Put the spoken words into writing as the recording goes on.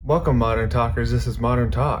Welcome, Modern Talkers. This is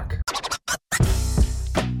Modern Talk.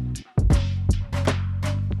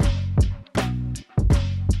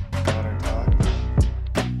 Modern Talk.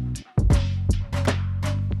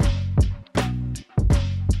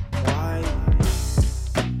 Why?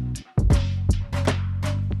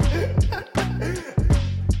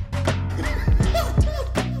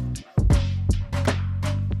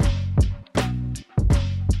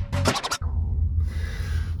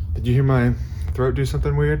 Did you hear my throat do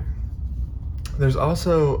something weird? There's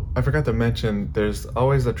also, I forgot to mention, there's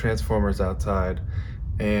always the Transformers outside,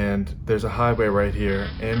 and there's a highway right here,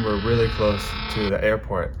 and we're really close to the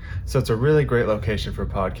airport. So it's a really great location for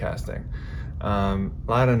podcasting. A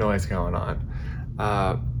lot of noise going on.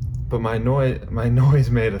 But my noise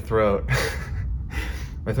made a throat.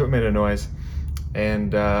 My throat made a noise,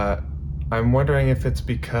 and I'm wondering if it's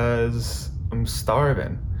because I'm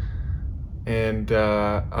starving. And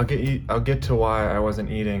I'll get to why I wasn't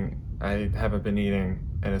eating. I haven't been eating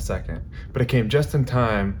in a second, but it came just in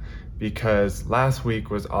time because last week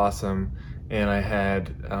was awesome, and I had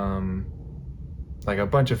like a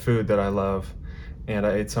bunch of food that I love, and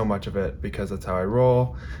I ate so much of it because that's how I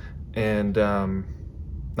roll, and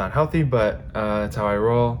not healthy, but it's how I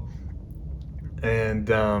roll, and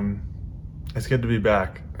it's good to be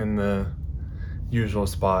back in the usual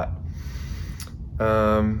spot.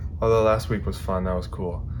 Although last week was fun, that was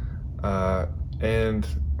cool. And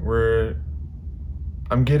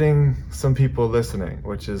I'm getting some people listening,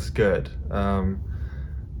 which is good.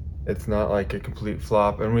 It's not like a complete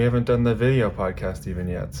flop, and we haven't done the video podcast even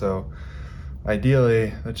yet. So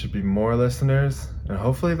ideally, that should be more listeners, and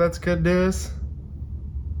hopefully that's good news.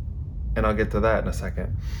 And I'll get to that in a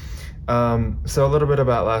second. So a little bit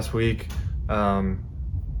about last week.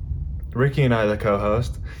 Ricky and I, the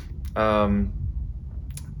co-host,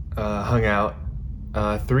 hung out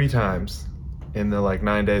 3 times in the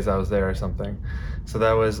 9 days I was there or something. So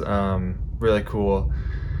that was really cool.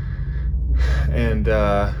 And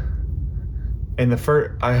I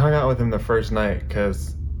hung out with him the first night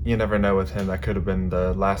because you never know with him. That could have been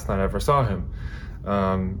the last night I ever saw him.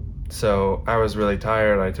 So I was really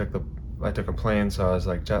tired. I took a plane, so I was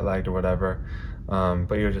jet lagged or whatever.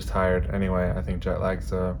 But you're just tired anyway. I think jet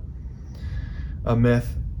lag's a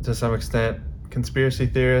myth to some extent. Conspiracy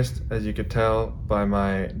theorist, as you could tell by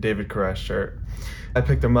my David Koresh shirt. I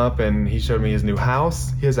picked him up and he showed me his new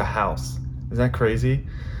house. He has a house. Isn't that crazy?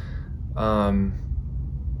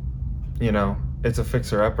 It's a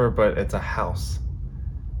fixer-upper, but it's a house.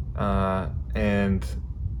 And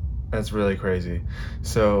that's really crazy.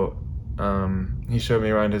 So he showed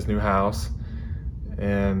me around his new house,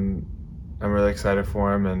 and I'm really excited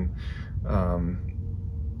for him.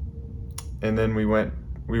 And then we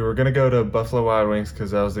were going to go to Buffalo Wild Wings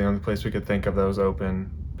because that was the only place we could think of that was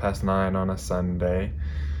open past 9 on a Sunday.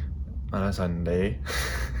 Sounded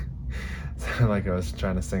like I was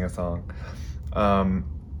trying to sing a song.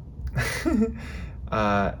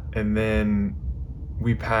 And then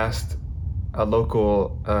we passed a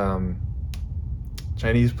local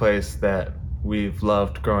Chinese place that we've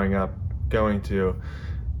loved growing up going to,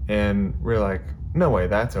 and we're like, no way,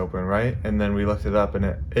 that's open, right? And then we looked it up, and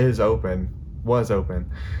it was open.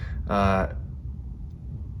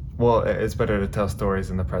 Well, it's better to tell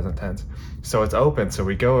stories in the present tense. So it's open, so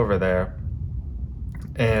we go over there,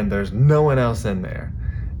 and there's no one else in there.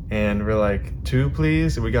 And we're like, 2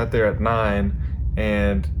 please? We got there at 9,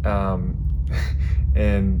 and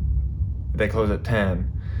and they close at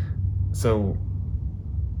 10. So,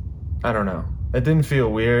 I don't know. It didn't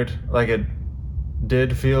feel weird. It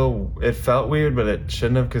felt weird, but it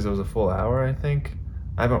shouldn't have because it was a full hour, I think.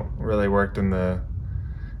 I haven't really worked in that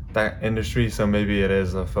industry, so maybe it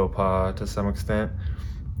is a faux pas to some extent.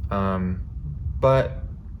 But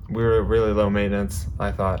we were really low maintenance,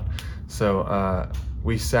 I thought. So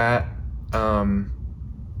we sat in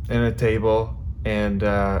a table, and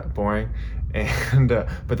boring, and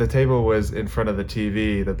but the table was in front of the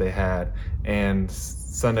TV that they had, and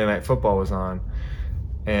Sunday Night Football was on.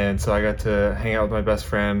 And so I got to hang out with my best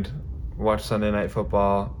friend, watch Sunday Night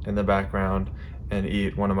Football in the background, and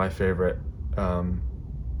eat one of my favorite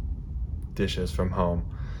dishes from home.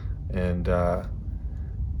 And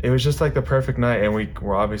it was just the perfect night, and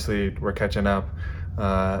we're catching up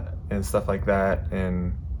and stuff like that,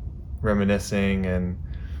 and reminiscing and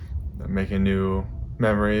making new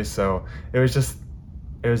memories. So it was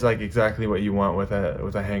exactly what you want with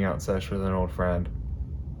a hangout session with an old friend.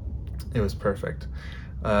 It was perfect.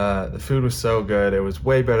 The food was so good. It was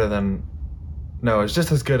way better than No, it's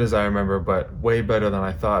just as good as I remember, but way better than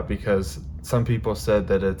I thought, because some people said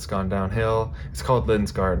that it's gone downhill. It's called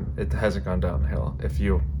Lynn's Garden. It hasn't gone downhill, if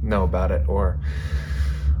you know about it or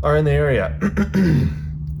are in the area,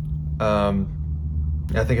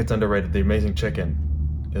 I think it's underrated. The amazing chicken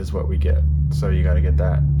is what we get, so you got to get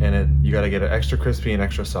that, and you got to get it extra crispy and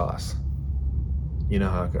extra sauce. You know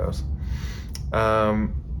how it goes.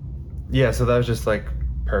 Yeah, so that was just like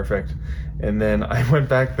perfect. And then I went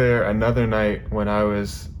back there another night when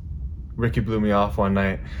Ricky blew me off one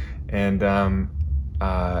night, and I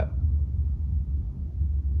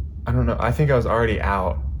don't know, I think I was already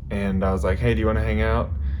out, and I was like, hey, do you want to hang out?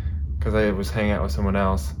 Because I was hanging out with someone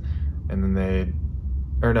else, and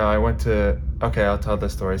then I went to, okay, I'll tell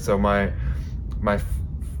this story. So my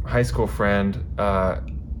high school friend,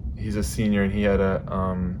 he's a senior, and he had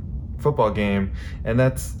a football game, and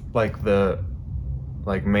that's like the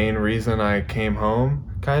main reason I came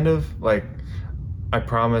home, kind of. Like, I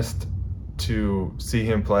promised to see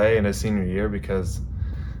him play in his senior year because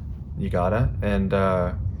you gotta, and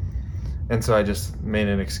so I just made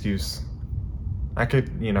an excuse. I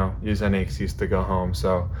could, use any excuse to go home,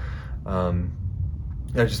 so I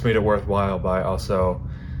just made it worthwhile by also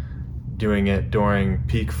doing it during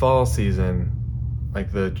peak fall season.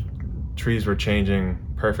 Like, the trees were changing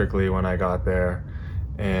perfectly when I got there,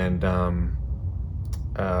 and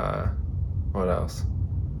what else?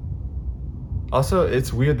 Also,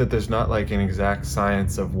 it's weird that there's not like an exact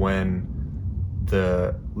science of when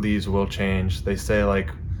the leaves will change. They say like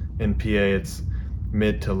in PA it's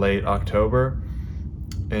mid to late October,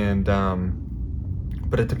 and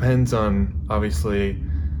but it depends on obviously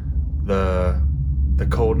the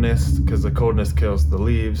coldness, because the coldness kills the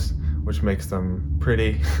leaves, which makes them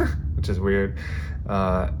pretty, which is weird,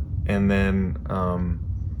 and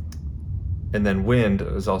then wind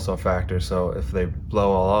is also a factor. So if they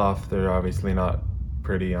blow all off, they're obviously not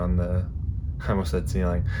pretty on the, I almost said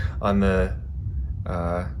ceiling, on the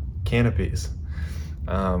canopies.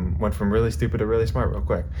 Went from really stupid to really smart real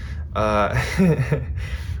quick.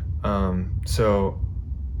 So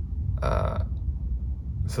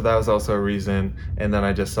that was also a reason. And then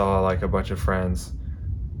I just saw like a bunch of friends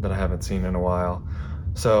that I haven't seen in a while.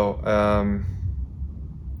 So,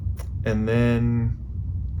 and then,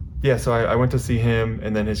 yeah, so I went to see him,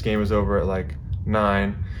 and then his game was over at like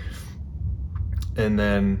 9. And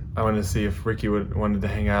then I wanted to see if Ricky wanted to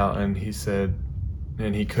hang out, and he said,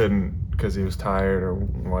 and he couldn't because he was tired or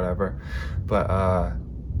whatever. But I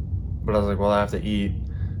was like, well, I have to eat.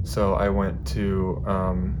 So I went to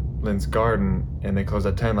Lynn's Garden, and they closed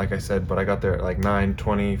at 10, like I said, but I got there at like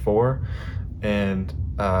 9:24, and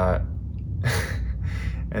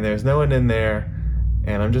and there's no one in there,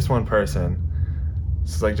 and I'm just one person.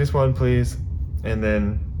 She's like, just one, please. And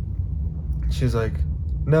then she's like,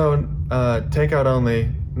 no, takeout only,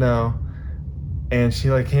 no. And she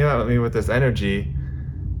like came out at me with this energy,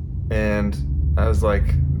 and I was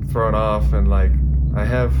like thrown off, and like I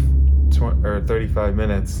have 35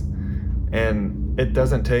 minutes, and it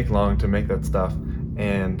doesn't take long to make that stuff,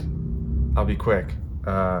 and I'll be quick,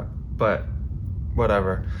 but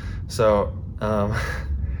whatever. So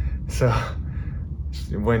so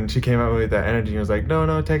when she came out with that energy, I was like, no,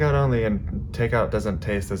 takeout only, and takeout doesn't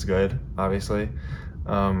taste as good, obviously,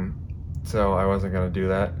 so I wasn't gonna do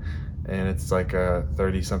that, and it's like a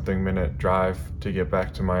 30-something minute drive to get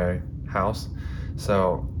back to my house,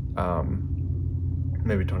 so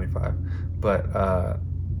maybe 25, but I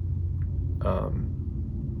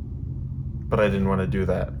didn't want to do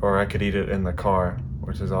that, or I could eat it in the car,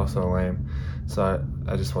 which is also lame, so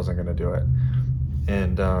I just wasn't gonna do it,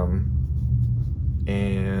 and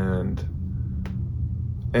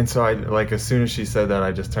so I, like, as soon as she said that,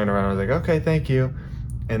 I just turned around, I was like, okay, thank you.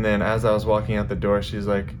 And then as I was walking out the door, she's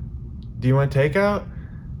like, do you want takeout?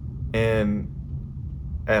 And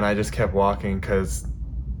I just kept walking because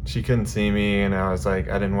she couldn't see me, and I was like,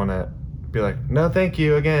 I didn't want to be like, no, thank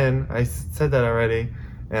you again. I said that already,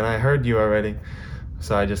 and I heard you already.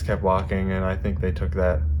 So I just kept walking, and I think they took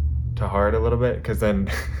that to heart a little bit, because then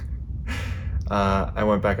I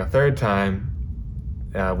went back a third time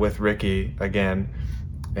with Ricky again,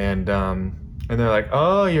 and they're like,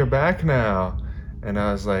 oh, you're back now. And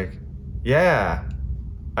I was like, yeah,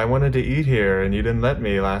 I wanted to eat here, and you didn't let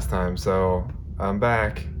me last time, so I'm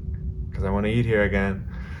back because I want to eat here again.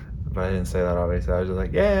 But I didn't say that, obviously. I was just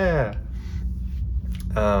like, yeah.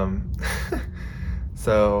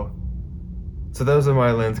 So those are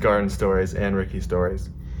my Lynn's Garden stories and Ricky stories.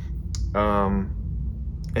 And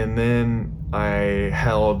then I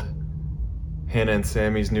held Hannah and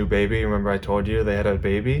Sammy's new baby. Remember I told you they had a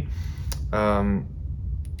baby?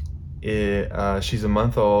 She's a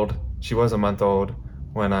month old. She was a month old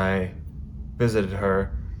when I visited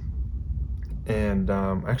her. And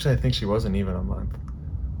actually I think she wasn't even a month.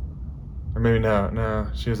 Or maybe no,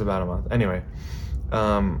 she was about a month. Anyway,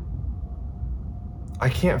 I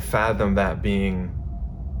can't fathom that being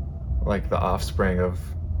like the offspring of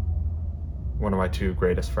one of my two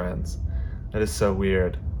greatest friends. It is so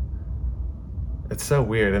weird. It's so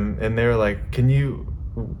weird. And they were like,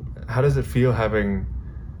 how does it feel having,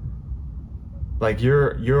 like,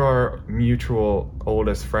 you're our mutual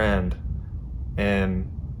oldest friend,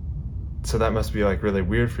 and so that must be like really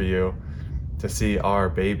weird for you to see our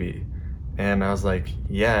baby. And I was like,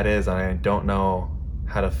 yeah, it is. I don't know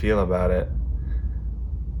how to feel about it.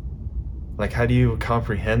 Like, how do you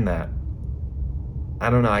comprehend that? I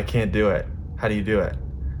don't know. I can't do it. How do you do it?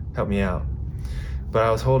 Help me out. But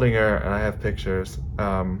I was holding her, and I have pictures,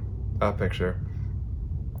 a picture.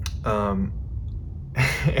 And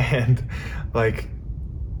like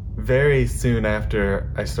very soon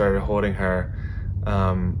after I started holding her,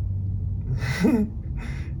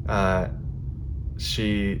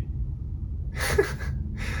 she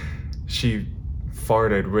she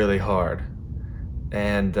farted really hard,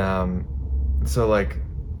 and so like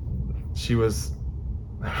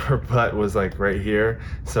her butt was like right here,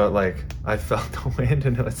 so like I felt the wind,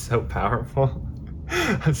 and it was so powerful.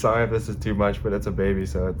 I'm sorry if this is too much, but it's a baby,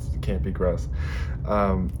 so it can't be gross.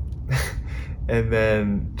 And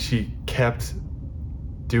then she kept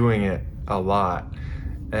doing it a lot,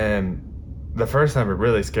 and the first time it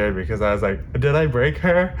really scared me because I was like, did I break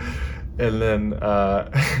her? And then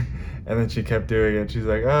and then she kept doing it. She's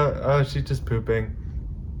like, oh, she's just pooping.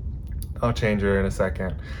 I'll change her in a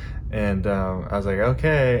second. And I was like,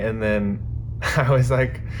 okay. And then I was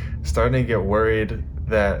like starting to get worried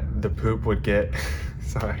that the poop would get,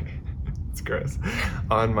 sorry, it's gross,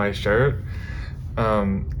 on my shirt.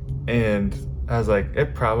 And I was like,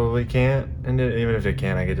 it probably can't. And even if it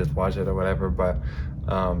can, I could just wash it or whatever. But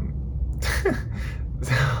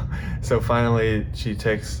so finally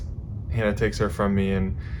Hannah takes her from me,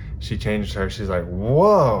 and she changed her. She's like,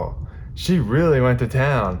 whoa, she really went to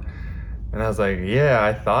town. And I was like, yeah,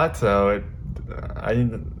 I thought so. I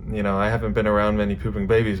haven't been around many pooping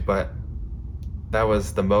babies, but that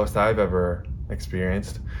was the most I've ever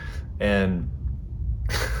experienced. And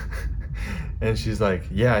and she's like,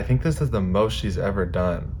 yeah, I think this is the most she's ever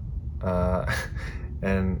done.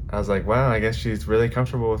 And I was like, wow, I guess she's really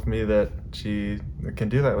comfortable with me that she can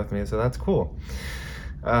do that with me, so that's cool.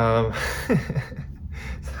 So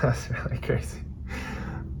that's really crazy.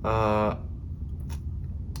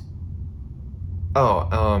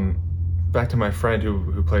 Back to my friend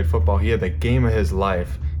who played football. He had the game of his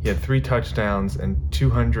life. He had 3 touchdowns and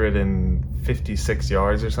 256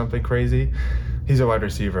 yards or something crazy. He's a wide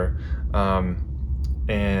receiver.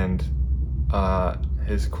 And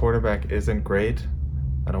his quarterback isn't great.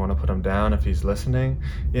 I don't want to put him down if he's listening,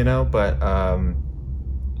 but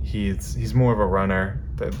he's more of a runner.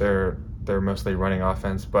 They're mostly running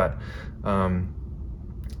offense, but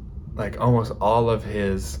like almost all of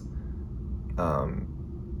his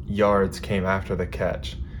yards came after the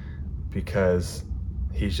catch because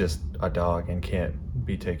he's just a dog and can't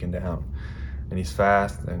be taken down. And he's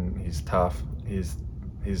fast and he's tough. He's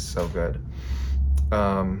so good.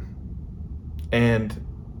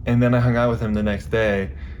 And then I hung out with him the next day,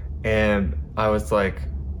 and I was like,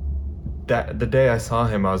 the day I saw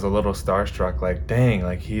him, I was a little starstruck, like, dang,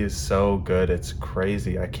 like he is so good. It's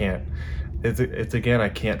crazy. I can't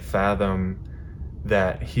fathom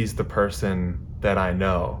that he's the person that I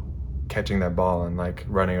know catching that ball and like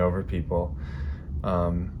running over people.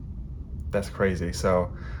 That's crazy.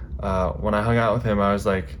 So when I hung out with him, I was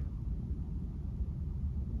like,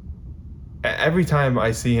 every time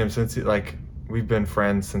I see him, since we've been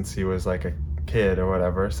friends since he was like a kid or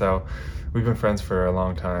whatever, so we've been friends for a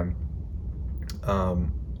long time.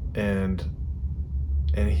 And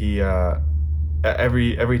he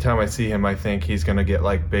every time I see him, I think he's gonna get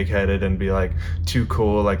like big-headed and be like too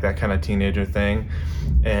cool, like that kind of teenager thing,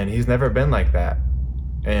 and he's never been like that.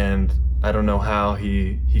 And I don't know how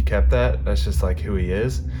he kept that. That's just like who he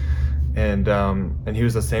is. And he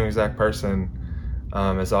was the same exact person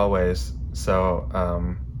as always. So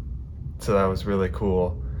that was really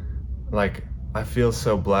cool. Like, I feel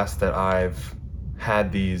so blessed that I've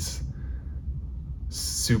had these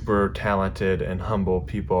super talented and humble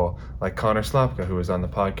people like Connor Slopka, who was on the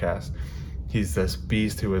podcast. He's this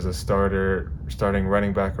beast who was a starting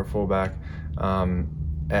running back or fullback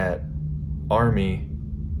at Army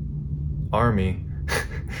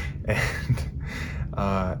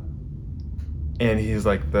and he's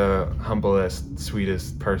like the humblest,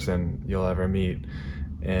 sweetest person you'll ever meet.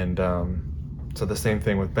 And so the same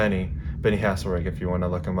thing with Benny Hasselrig, if you want to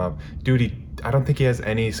look him up. Dude, I don't think he has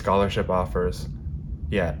any scholarship offers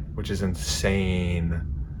yet, which is insane.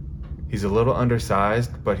 He's a little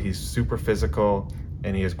undersized, but he's super physical,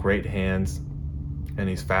 and he has great hands, and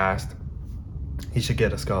he's fast. He should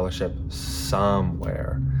get a scholarship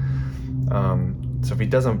somewhere. So if he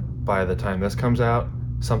doesn't by the time this comes out,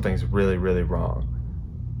 something's really, really wrong.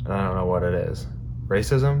 And I don't know what it is.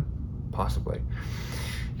 Racism? Possibly.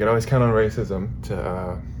 You can always count on racism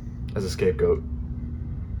as a scapegoat.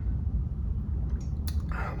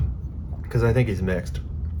 Because I think he's mixed.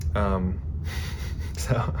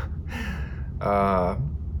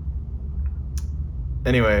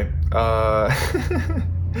 Anyway,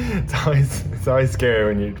 it's always scary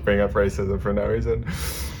when you bring up racism for no reason.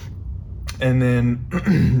 And then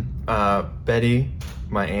Betty,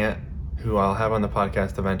 my aunt, who I'll have on the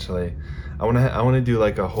podcast eventually, I want to do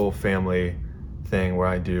like a whole family thing where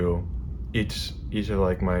I do each of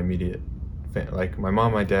like my immediate like my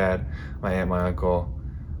mom, my dad, my aunt, my uncle,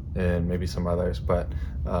 and maybe some others, but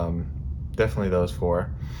definitely those four.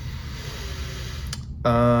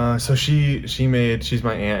 So she's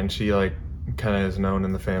my aunt, and she like kind of is known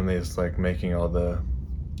in the family as like making all the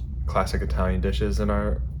classic Italian dishes in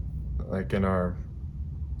our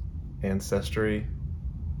ancestry.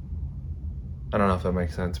 I don't know if that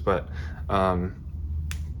makes sense, but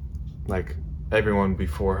like everyone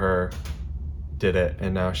before her did it,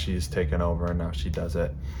 and now she's taken over, and now she does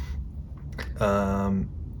it.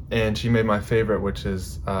 And she made my favorite, which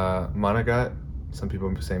is manigat. Some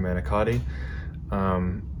people say manicotti.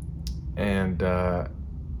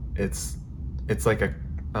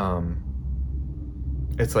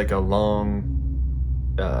 It's like a long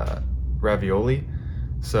ravioli,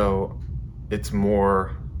 so it's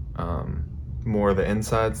more the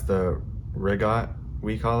insides, the rigat,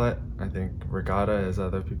 we call it. I think regatta, as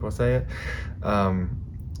other people say it.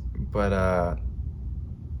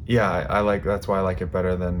 Yeah, that's why I like it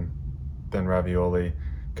better than ravioli,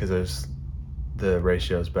 because the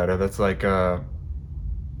ratio is better. That's like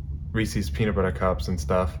Reese's peanut butter cups and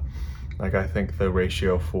stuff. Like, I think the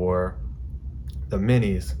ratio for the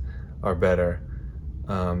minis are better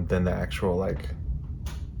than the actual like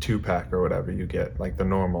 2-pack or whatever you get, like the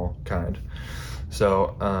normal kind.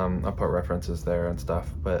 So I'll put references there and stuff.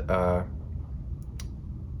 But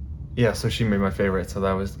yeah, so she made my favorite. So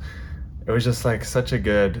it was just like such a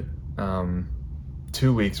good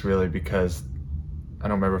 2 weeks, really, because I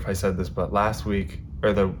don't remember if I said this, but last week,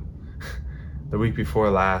 or the week before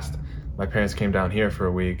last, my parents came down here for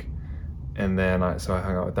a week, and then so I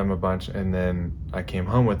hung out with them a bunch, and then I came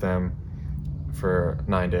home with them for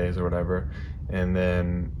 9 days or whatever, and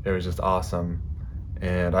then it was just awesome.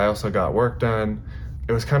 And I also got work done.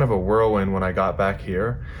 It was kind of a whirlwind when I got back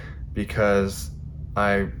here, because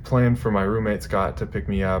I planned for my roommate Scott to pick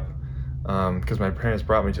me up, because my parents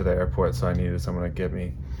brought me to the airport, so I needed someone to get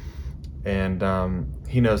me. And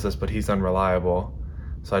he knows this, but he's unreliable,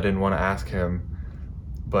 so I didn't want to ask him.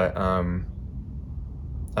 But I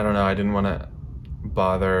don't know, I didn't want to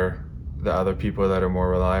bother the other people that are more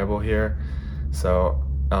reliable here. So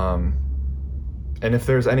and if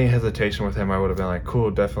there's any hesitation with him, I would have been like,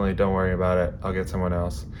 cool, definitely, don't worry about it, I'll get someone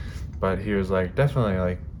else. But he was like, definitely,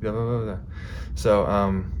 like blah, blah, blah, blah. So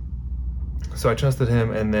I trusted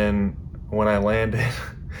him, and then when I landed,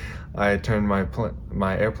 I turned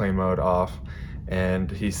my airplane mode off,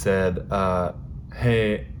 and he said,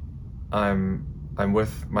 hey, I'm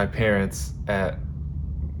with my parents at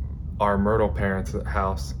our Myrtle parents'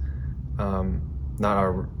 house,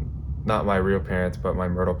 not my real parents, but my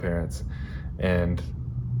Myrtle parents. And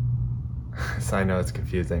so I know it's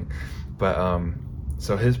confusing, but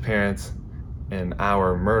so his parents and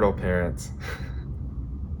our Myrtle parents.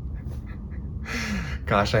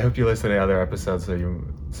 Gosh, I hope you listen to other episodes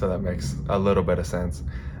so that makes a little bit of sense.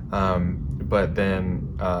 But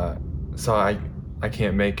then so I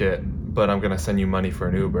can't make it, but I'm gonna send you money for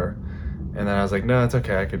an Uber. And then I was like, no, it's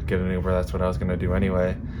okay, I could get an Uber. That's what I was gonna do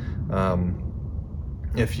anyway,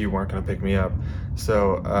 if you weren't gonna pick me up.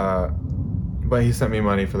 So but he sent me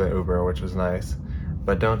money for the Uber, which was nice.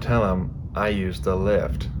 But don't tell him I used the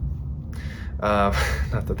Lyft. Not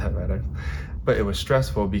that matters. But it was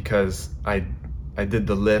stressful because I did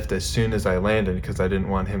the Lyft as soon as I landed, because I didn't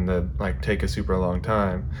want him to like take a super long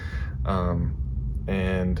time.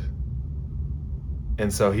 And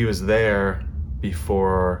so he was there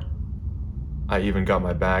before I even got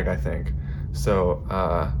my bag, I think. So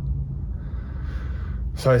I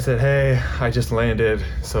said, hey, I just landed,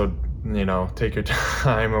 so take your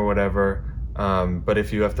time or whatever. But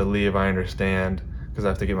if you have to leave, I understand, because I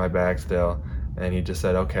have to get my bag still. And he just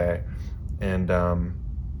said, okay. And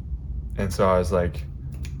so I was like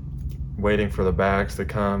waiting for the bags to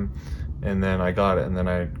come, and then I got it, and then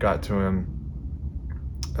I got to him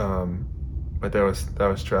but that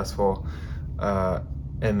was stressful.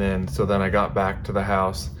 And then I got back to the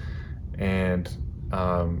house, and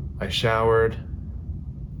I showered,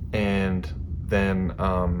 and then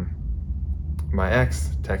my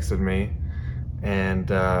ex texted me and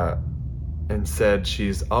said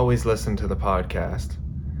she's always listened to the podcast,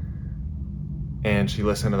 and she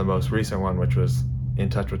listened to the most recent one, which was In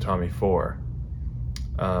Touch with Tommy 4.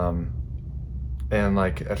 And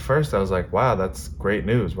like at first I was like, wow, that's great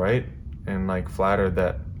news, right? And like flattered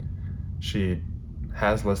that she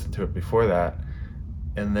has listened to it before that.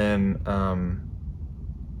 And then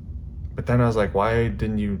but then I was like, why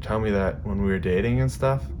didn't you tell me that when we were dating and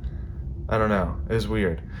stuff? I don't know, it was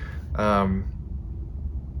weird. So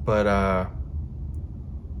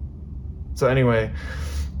anyway,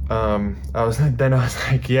 I was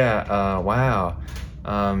like, yeah, wow.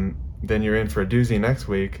 Then you're in for a doozy next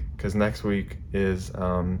week, because next week is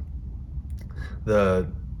the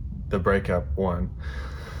breakup one.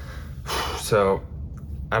 So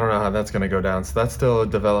I don't know how that's gonna go down. So that's still a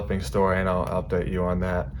developing story, and I'll update you on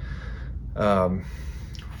that.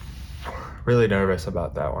 Really nervous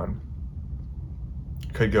about that one.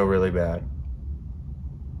 Could go really bad.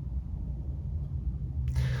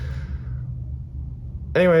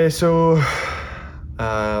 Anyway, so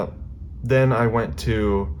then I went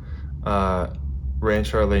to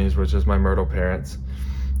Ranch Charlene's, which is my Myrtle parents,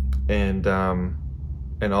 and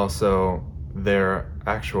also their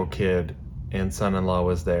actual kid and son-in-law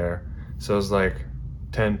was there. So it was like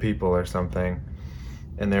 10 people or something,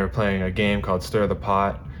 and they were playing a game called Stir the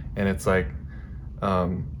Pot, and it's like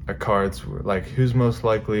a cards like who's most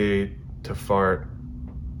likely to fart,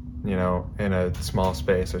 you know, in a small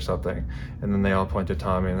space or something, and then they all point to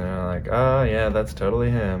Tommy, and they're like, oh yeah, that's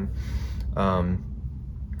totally him.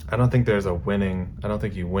 I don't think there's a winning. I don't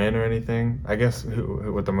think you win or anything. I guess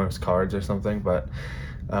who with the most cards or something. But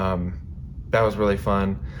that was really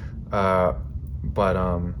fun. But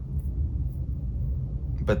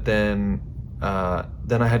then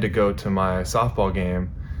I had to go to my softball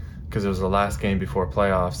game because it was the last game before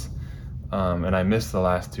playoffs, and I missed the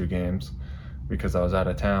last 2 games because I was out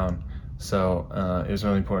of town. So it was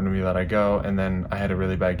really important to me that I go. And then I had a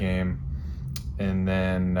really bad game, and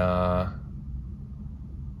then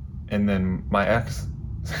my ex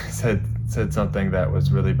said something that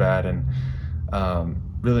was really bad, and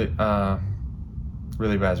really bad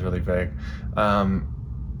is really vague.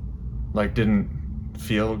 Like didn't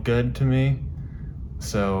feel good to me.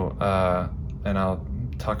 So and I'll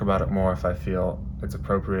talk about it more if I feel it's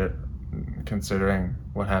appropriate, considering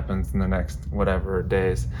what happens in the next whatever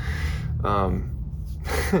days.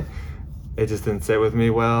 It just didn't sit with me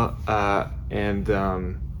well, and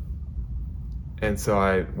so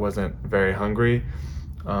I wasn't very hungry.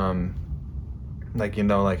 Like, you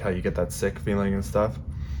know, like how you get that sick feeling and stuff.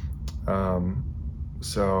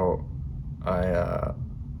 So I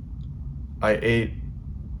ate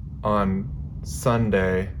on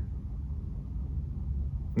Tuesday.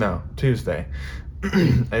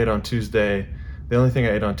 I ate on Tuesday. The only thing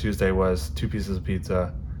I ate on Tuesday was 3 pieces of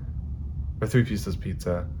pizza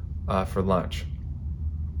for lunch.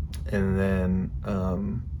 And then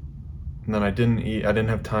I didn't eat. I didn't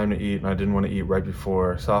have time to eat, and I didn't want to eat right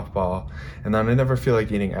before softball. And then I never feel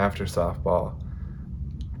like eating after softball,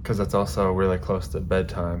 because that's also really close to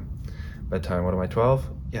bedtime. What am I, 12?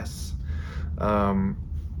 Yes.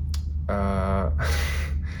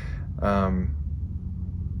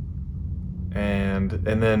 And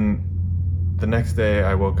then the next day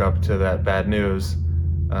I woke up to that bad news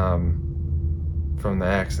from the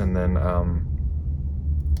ex, and then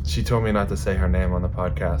she told me not to say her name on the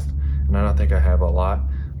podcast, and I don't think I have a lot,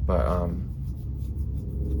 but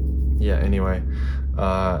yeah, anyway,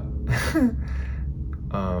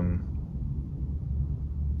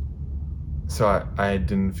 so I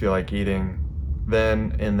didn't feel like eating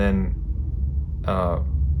then, and then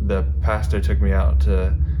the pastor took me out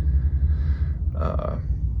to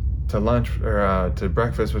lunch, or to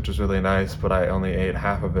breakfast, which was really nice, but I only ate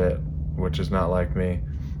half of it, which is not like me,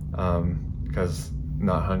 because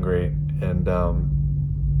not hungry, and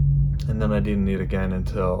then I didn't eat again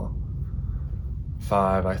until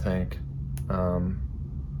 5, I think, and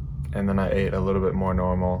then I ate a little bit more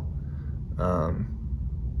normal,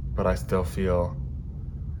 but I still feel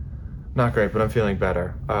not great, but I'm feeling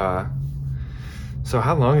better. So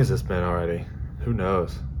how long has this been already? Who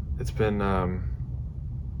knows? It's been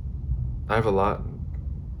I have a lot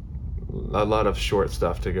of short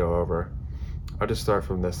stuff to go over. I'll just start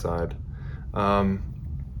from this side.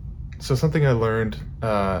 So something I learned,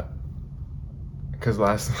 because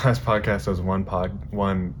last podcast was one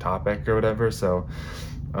topic or whatever. So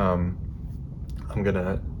I'm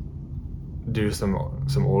gonna do some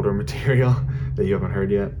older material that you haven't heard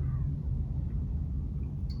yet.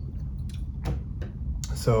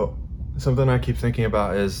 So something I keep thinking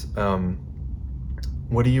about is,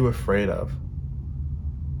 what are you afraid of?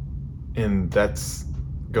 And that's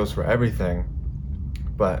goes for everything,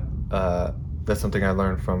 but that's something I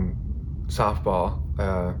learned from softball.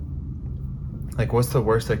 Like, what's the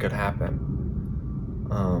worst that could happen?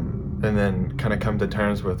 And then kind of come to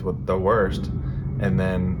terms with the worst. And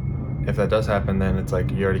then if that does happen, then it's like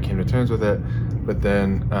you already came to terms with it. But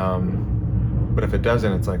then, but if it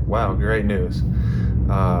doesn't, it's like, wow, great news.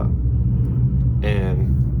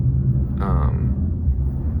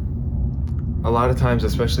 A lot of times,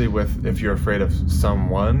 especially if you're afraid of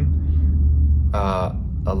someone,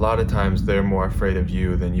 a lot of times they're more afraid of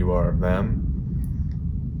you than you are of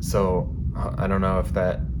them. So I don't know if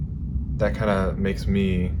that kind of makes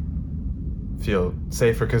me feel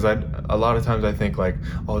safer, because a lot of times I think like,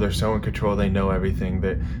 oh, they're so in control, they know everything,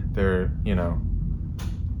 they're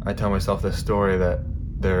I tell myself this story that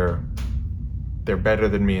they're better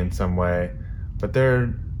than me in some way, but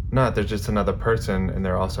they're not. They're just another person, and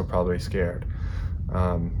they're also probably scared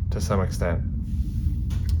to some extent.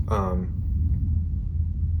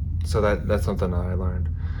 So that's something that I learned,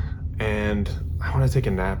 and I want to take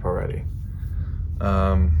a nap already.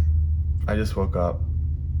 I just woke up.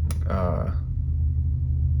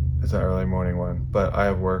 It's an early morning one, but I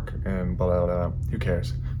have work and blah blah blah. Who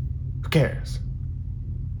cares? Who cares?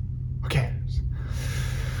 Who cares?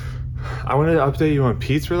 I wanted to update you on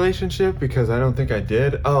Pete's relationship because I don't think I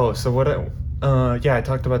did. Oh, so what? I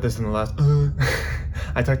talked about this in the last.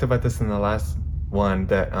 I talked about this in the last one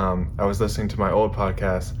that I was listening to my old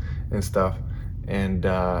podcast and stuff, and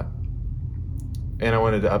I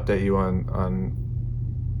wanted to update you on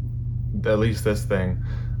at least this thing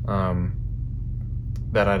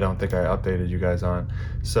that I don't think I updated you guys on.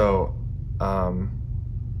 So I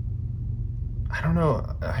don't know.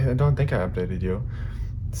 I don't think I updated you.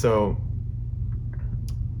 So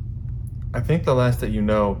I think the last that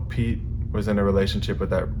Pete was in a relationship with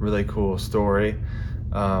that really cool story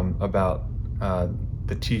about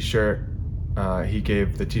the t-shirt. He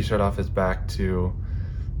gave the t-shirt off his back to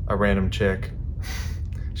a random chick.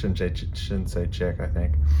 shouldn't say chick, I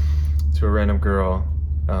think. To a random girl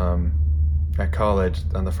at college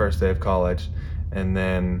on the first day of college. And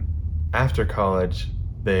then after college,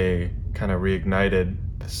 they kind of reignited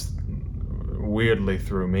this weirdly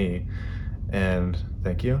through me, and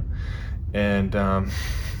thank you. And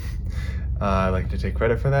I like to take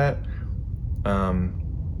credit for that.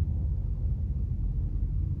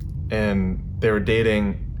 And they were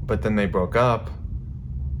dating, but then they broke up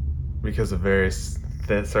because of various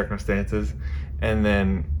circumstances. And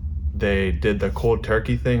then they did the cold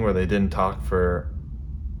turkey thing where they didn't talk for,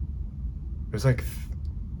 it was like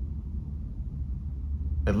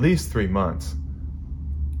at least 3 months.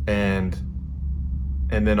 And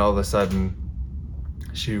then all of a sudden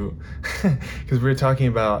because we were talking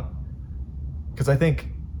about, because I think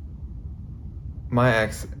my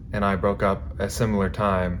ex and I broke up at a similar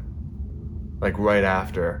time, like right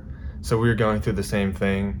after. So we were going through the same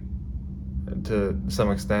thing to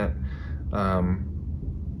some extent.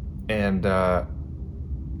 And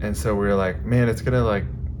so we were like, man, it's gonna, like,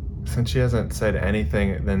 since she hasn't said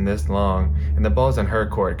anything in this long, and the ball's in her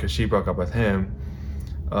court because she broke up with him,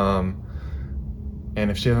 and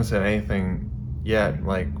if she hasn't said anything yet,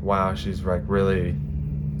 like, wow, she's like really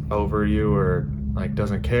over you, or like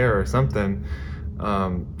doesn't care or something,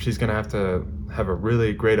 she's gonna have to have a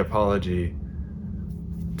really great apology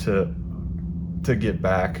to get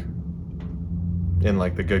back in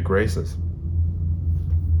like the good graces,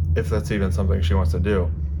 if that's even something she wants to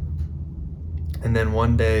do. And then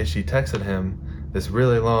one day she texted him this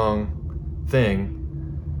really long thing.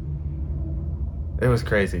 It was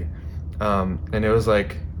crazy. And it was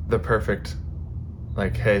like the perfect,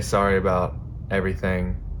 like, hey, sorry about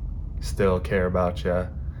everything, still care about you.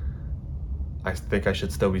 I think I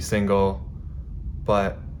should still be single,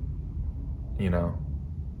 but,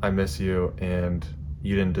 I miss you, and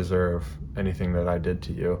you didn't deserve anything that I did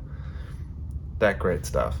to you. That great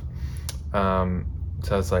stuff. So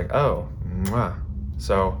I was like, oh, mwah.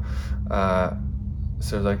 So I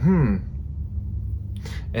was like,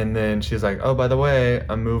 And then she's like, oh, by the way,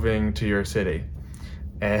 I'm moving to your city.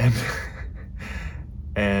 And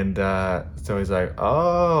so he's like,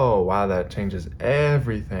 oh, wow, that changes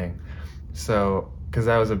everything. So, because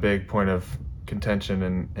that was a big point of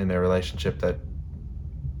contention in their relationship, that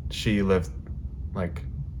she lived like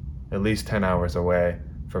at least 10 hours away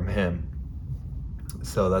from him.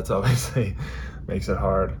 So that's obviously makes it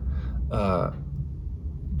hard.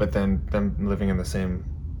 But then them living in the same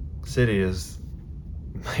city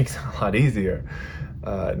makes it a lot easier,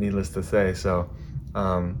 needless to say. So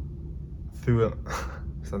through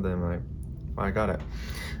something like, I got it.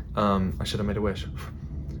 I should have made a wish.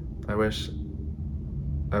 I wish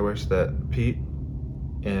that Pete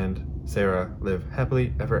and Sarah live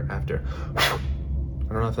happily ever after. I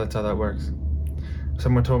don't know if that's how that works.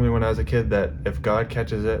 Someone told me when I was a kid that if God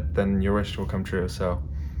catches it, then your wish will come true. So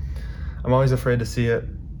I'm always afraid to see it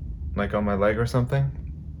like on my leg or something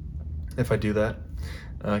if I do that,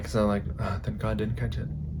 because I'm like, then God didn't catch it.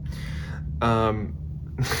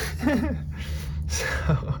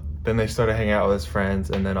 So then they started hanging out as friends,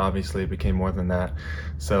 and then obviously it became more than that.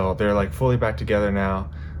 So they're like fully back together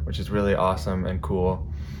now, which is really awesome and cool.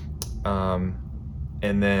 And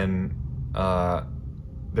then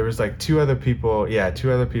there was like two other people. I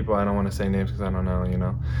don't want to say names because I don't know,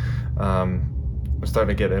 I'm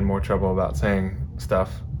starting to get in more trouble about saying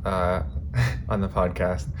stuff on the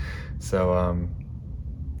podcast. So I'm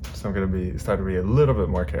going to start to be a little bit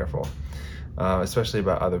more careful, especially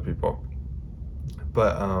about other people.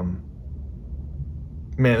 But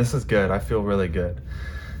man, this is good. I feel really good.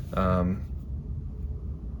 I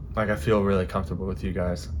feel really comfortable with you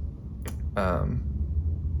guys.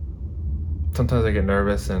 Sometimes I get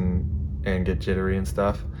nervous and get jittery and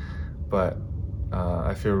stuff, but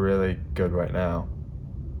I feel really good right now.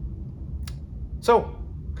 So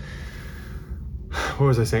what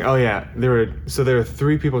was I saying? Oh yeah, there were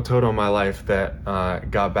 3 people total in my life that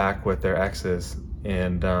got back with their exes,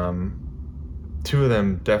 and 2 of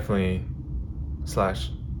them definitely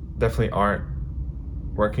aren't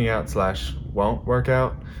working out / won't work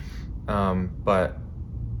out, but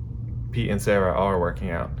Pete and Sarah are working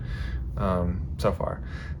out so far.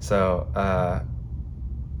 So I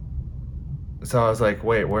was like,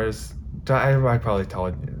 wait, where's I probably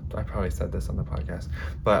said this on the podcast,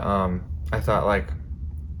 but I thought, like,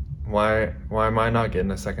 why am I not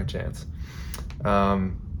getting a second chance?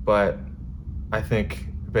 But I think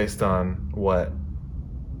based on what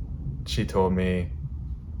she told me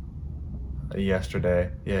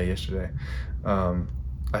yesterday, I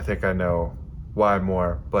think I know why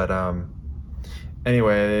more. But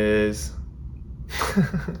anyways,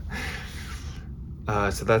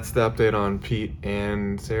 so that's the update on Pete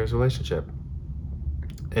and Sarah's relationship.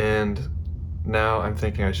 And now I'm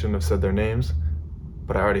thinking I shouldn't have said their names,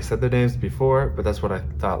 but I already said their names before, but that's what I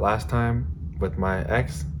thought last time with my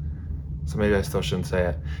ex. So maybe I still shouldn't say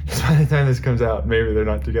it, because by the time this comes out, maybe they're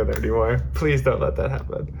not together anymore. Please don't let that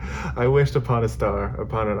happen. I wished upon a star,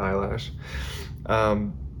 upon an eyelash.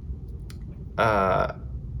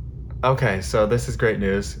 Okay, so this is great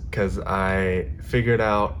news, because I figured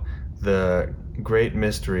out the great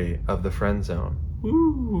mystery of the friend zone.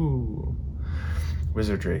 Ooh,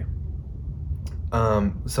 wizardry.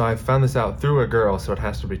 So I found this out through a girl, so it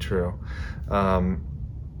has to be true.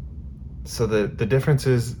 So the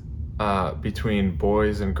differences between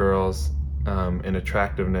boys and girls in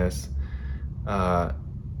attractiveness.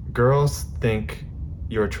 Girls think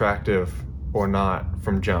you're attractive or not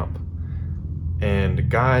from jump, and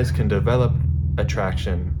guys can develop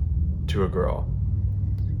attraction to a girl.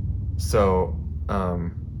 So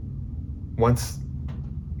once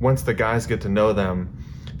the guys get to know them,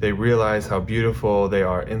 they realize how beautiful they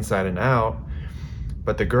are inside and out,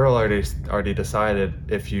 but the girl already decided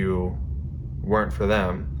if you weren't for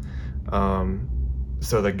them.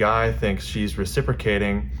 So the guy thinks she's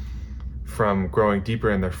reciprocating from growing deeper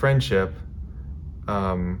in their friendship,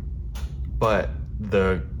 but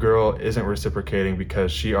the girl isn't reciprocating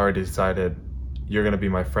because she already decided you're going to be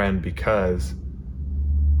my friend because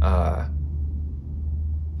I'm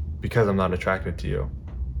not attracted to you.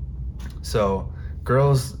 So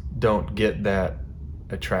girls don't get that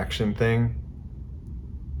attraction thing.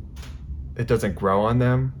 It doesn't grow on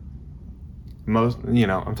them. Most,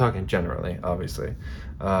 I'm talking generally, obviously.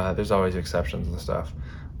 There's always exceptions and stuff.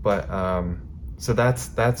 But so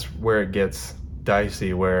that's where it gets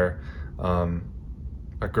dicey, where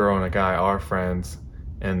a girl and a guy are friends,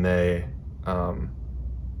 and they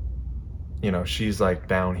she's like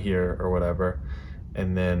down here or whatever,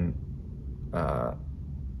 and then I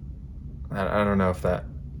don't know if that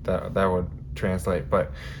would translate,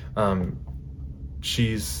 but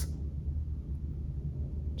she's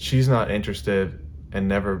not interested and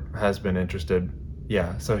never has been interested.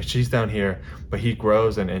 Yeah, so she's down here, but he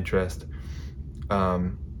grows in interest,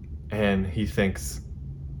 and he thinks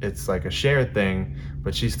it's like a shared thing,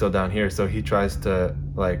 but she's still down here, so he tries to,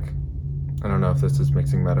 like, I don't know if this is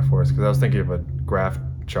mixing metaphors, because I was thinking of a graph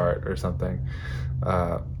chart or something,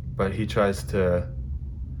 but he tries to,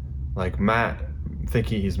 like,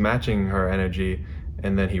 thinking he's matching her energy,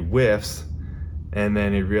 and then he whiffs, And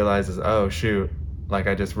then he realizes, oh shoot, like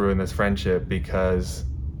I just ruined this friendship because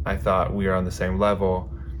I thought we were on the same level,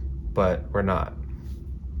 but we're not.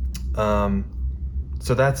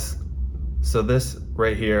 So this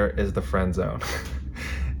right here is the friend zone.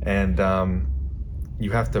 And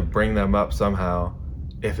you have to bring them up somehow,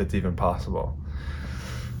 if it's even possible.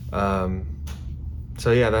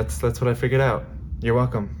 So yeah, that's what I figured out. You're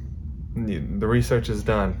welcome. The research is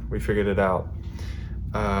done. We figured it out.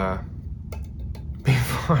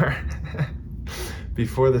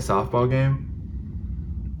 Before the softball game,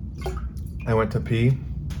 I went to pee.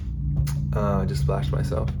 I just splashed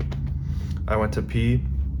myself. I went to pee,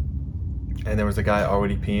 and there was a guy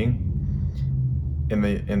already peeing in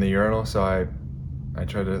the urinal. So I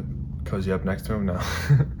tried to cozy up next to him. No,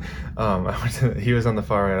 he was on the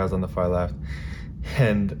far right. I was on the far left.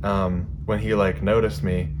 And when he like noticed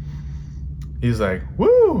me, he's like,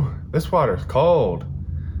 "Woo, this water's cold."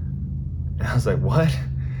 And I was like, "What?"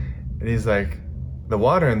 And he's like, "The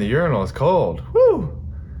water in the urinal is cold. Woo!"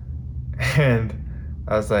 And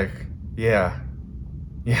I was like, yeah,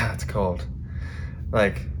 it's cold.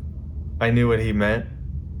 Like, I knew what he meant,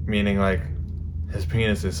 meaning like his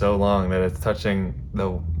penis is so long that it's touching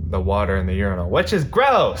the water in the urinal, which is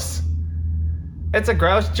gross. It's a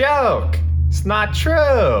gross joke. It's not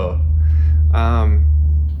true. And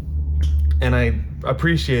I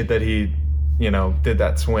appreciate that he, did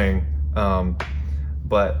that swing.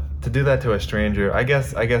 But to do that to a stranger, I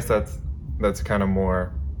guess that's kind of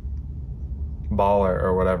more baller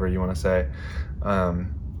or whatever you want to say,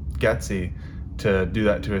 gutsy to do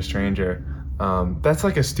that to a stranger. That's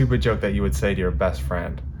like a stupid joke that you would say to your best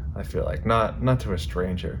friend. I feel like not to a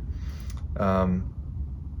stranger, because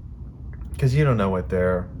you don't know what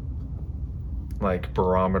their like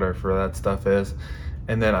barometer for that stuff is.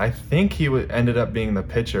 And then I think he ended up being the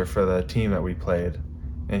pitcher for the team that we played,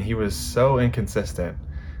 and he was so inconsistent,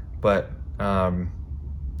 but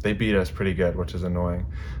they beat us pretty good, which is annoying.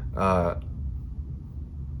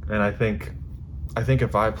 And I think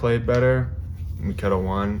if I played better, we could have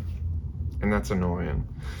won, and that's annoying.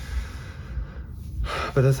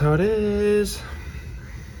 But that's how it is.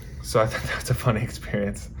 So I think that's a funny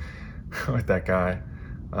experience with that guy.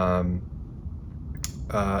 And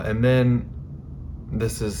then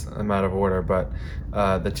I'm out of order, but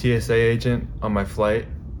the TSA agent on my flight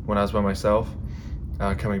when I was by myself,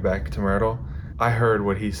 coming back to Myrtle, I heard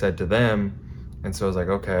what he said to them, and so I was like,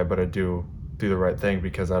 okay, I better do the right thing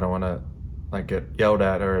because I don't want to like get yelled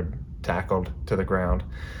at or tackled to the ground.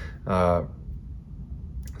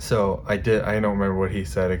 So I don't remember what he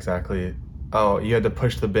said exactly. Oh, you had to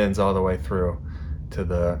push the bins all the way through to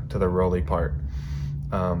the rolly part.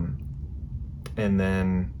 And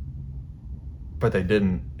then, but they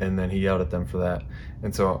didn't, and then he yelled at them for that.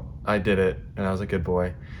 And so I did it, and I was a good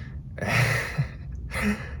boy.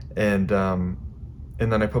 And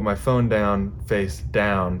then I put my phone down, face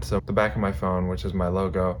down, so the back of my phone, which is my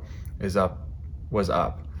logo, was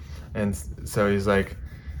up. And so he's like,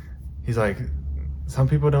 some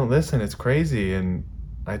people don't listen, it's crazy. And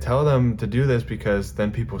I tell them to do this because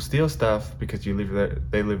then people steal stuff because they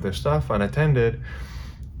leave their stuff unattended.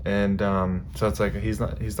 And so it's like, he's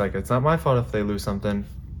like, it's not my fault if they lose something.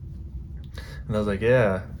 And I was like,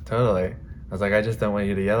 yeah, totally. I was like, I just don't want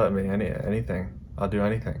you to yell at me, anything. I'll do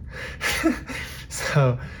anything.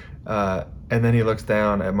 So, and then he looks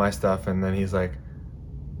down at my stuff, and then he's like,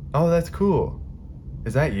 oh, that's cool.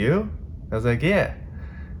 Is that you? I was like, yeah.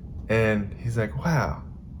 And he's like, wow.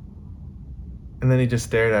 And then he just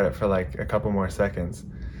stared at it for like a couple more seconds.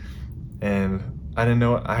 And I didn't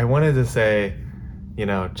know, I wanted to say,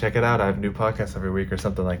 check it out, I have new podcasts every week or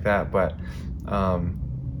something like that. But I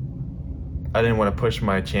didn't want to push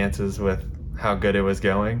my chances with how good it was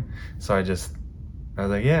going. So I was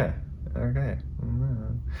like, yeah, okay.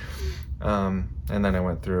 And then I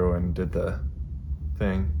went through and did the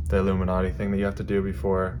Illuminati thing that you have to do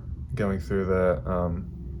before going through the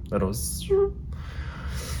little,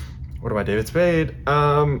 what about David Spade?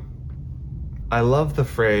 I love the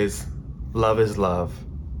phrase, love is love,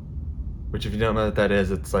 which if you don't know what that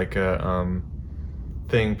is, it's like a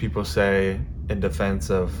thing people say in defense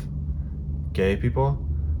of gay people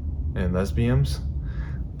and lesbians,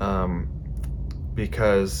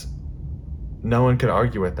 because no one could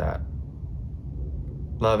argue with that.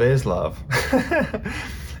 Love is love.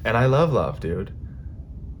 And I love love, dude.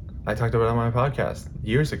 I talked about it on my podcast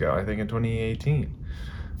years ago, I think in 2018.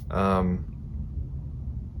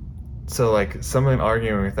 So like someone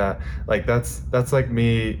arguing with that, like that's like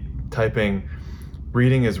me typing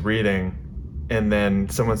reading is reading, and then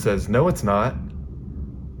someone says no it's not,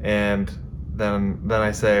 and then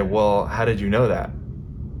I say, well, how did you know that?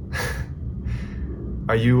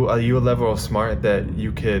 Are you a level of smart that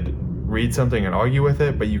you could read something and argue with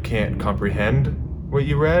it, but you can't comprehend what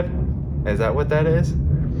you read? Is that what that is?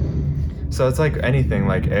 So it's like anything,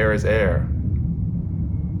 like air is air.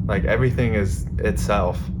 Like everything is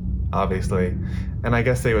itself, obviously. And I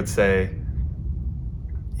guess they would say,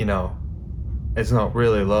 you know, it's not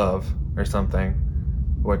really love or something,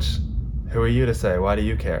 which, who are you to say? Why do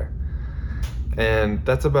you care? And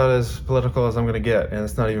that's about as political as I'm gonna get, and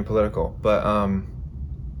it's not even political. But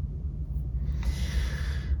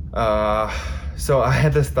so I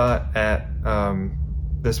had this thought at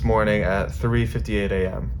this morning at 3:58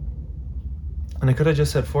 a.m. and I could have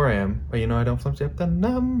just said 4 a.m. but I don't flip up the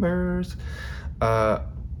numbers.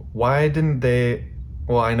 Why didn't they?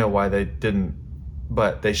 Well, I know why they didn't,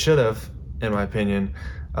 but they should have, in my opinion,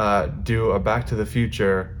 do a Back to the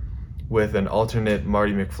Future with an alternate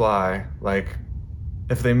Marty McFly. Like,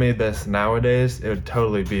 if they made this nowadays, it would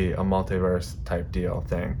totally be a multiverse type deal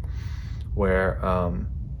thing, where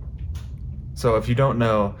so if you don't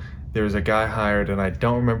know, there was a guy hired, and I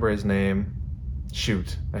don't remember his name.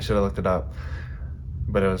 Shoot, I should have looked it up,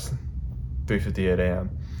 but it was 3:58 a.m.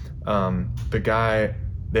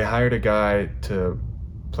 They hired a guy to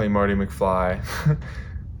play Marty McFly.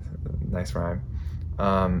 Nice rhyme.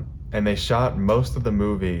 And they shot most of the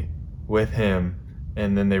movie with him,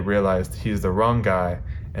 and then they realized he's the wrong guy,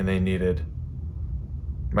 and they needed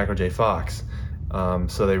Michael J. Fox.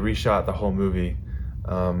 So they reshot the whole movie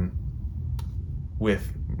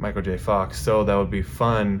with Michael J. Fox. So that would be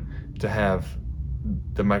fun to have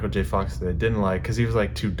the Michael J. Fox that I didn't like, because he was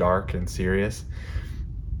like too dark and serious.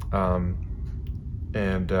 And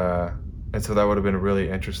so that would have been a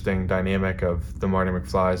really interesting dynamic of the Marty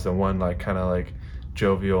McFlys, the one like kind of like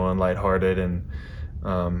jovial and lighthearted and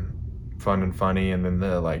fun and funny, and then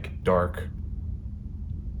the like dark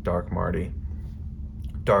Marty,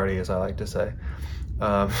 Darty as I like to say.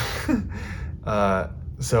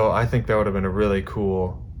 So I think that would have been a really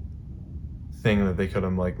cool thing that they could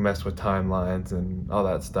have like messed with timelines and all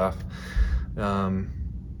that stuff. So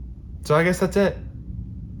I guess that's it.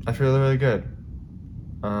 I feel really good.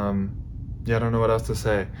 Yeah, I don't know what else to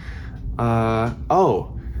say.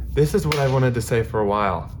 Oh, this is what I wanted to say for a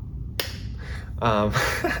while.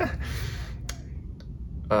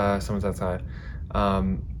 Someone's outside.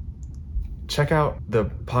 Check out the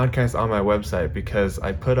podcast on my website, because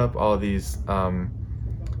I put up all these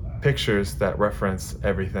pictures that reference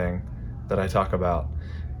everything that I talk about.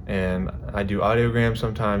 And I do audiograms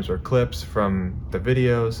sometimes, or clips from the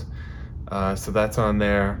videos. So that's on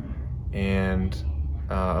there, and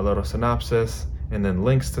a little synopsis, and then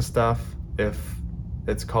links to stuff if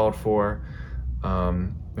it's called for,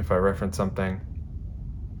 if I reference something.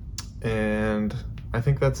 And I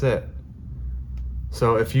think that's it.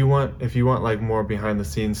 So if you want like more behind the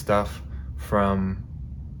scenes stuff from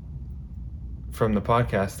the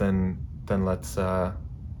podcast, then let's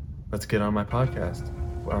get on my podcast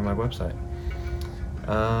on my website.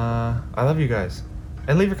 I love you guys,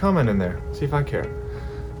 and leave a comment in there. See if I care.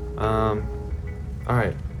 All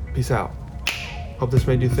right, peace out. Hope this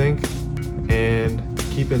made you think, and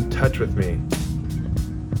keep in touch with me.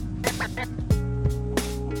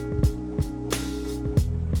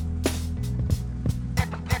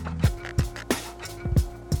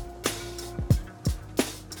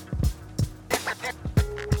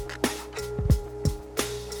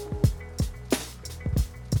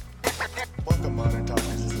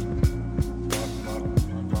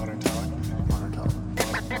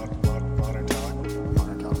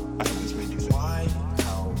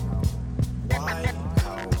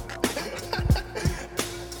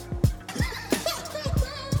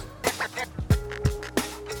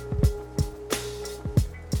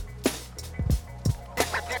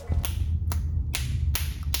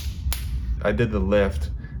 I did the lift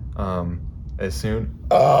as soon.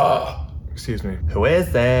 Excuse me. Who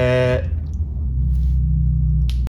is that?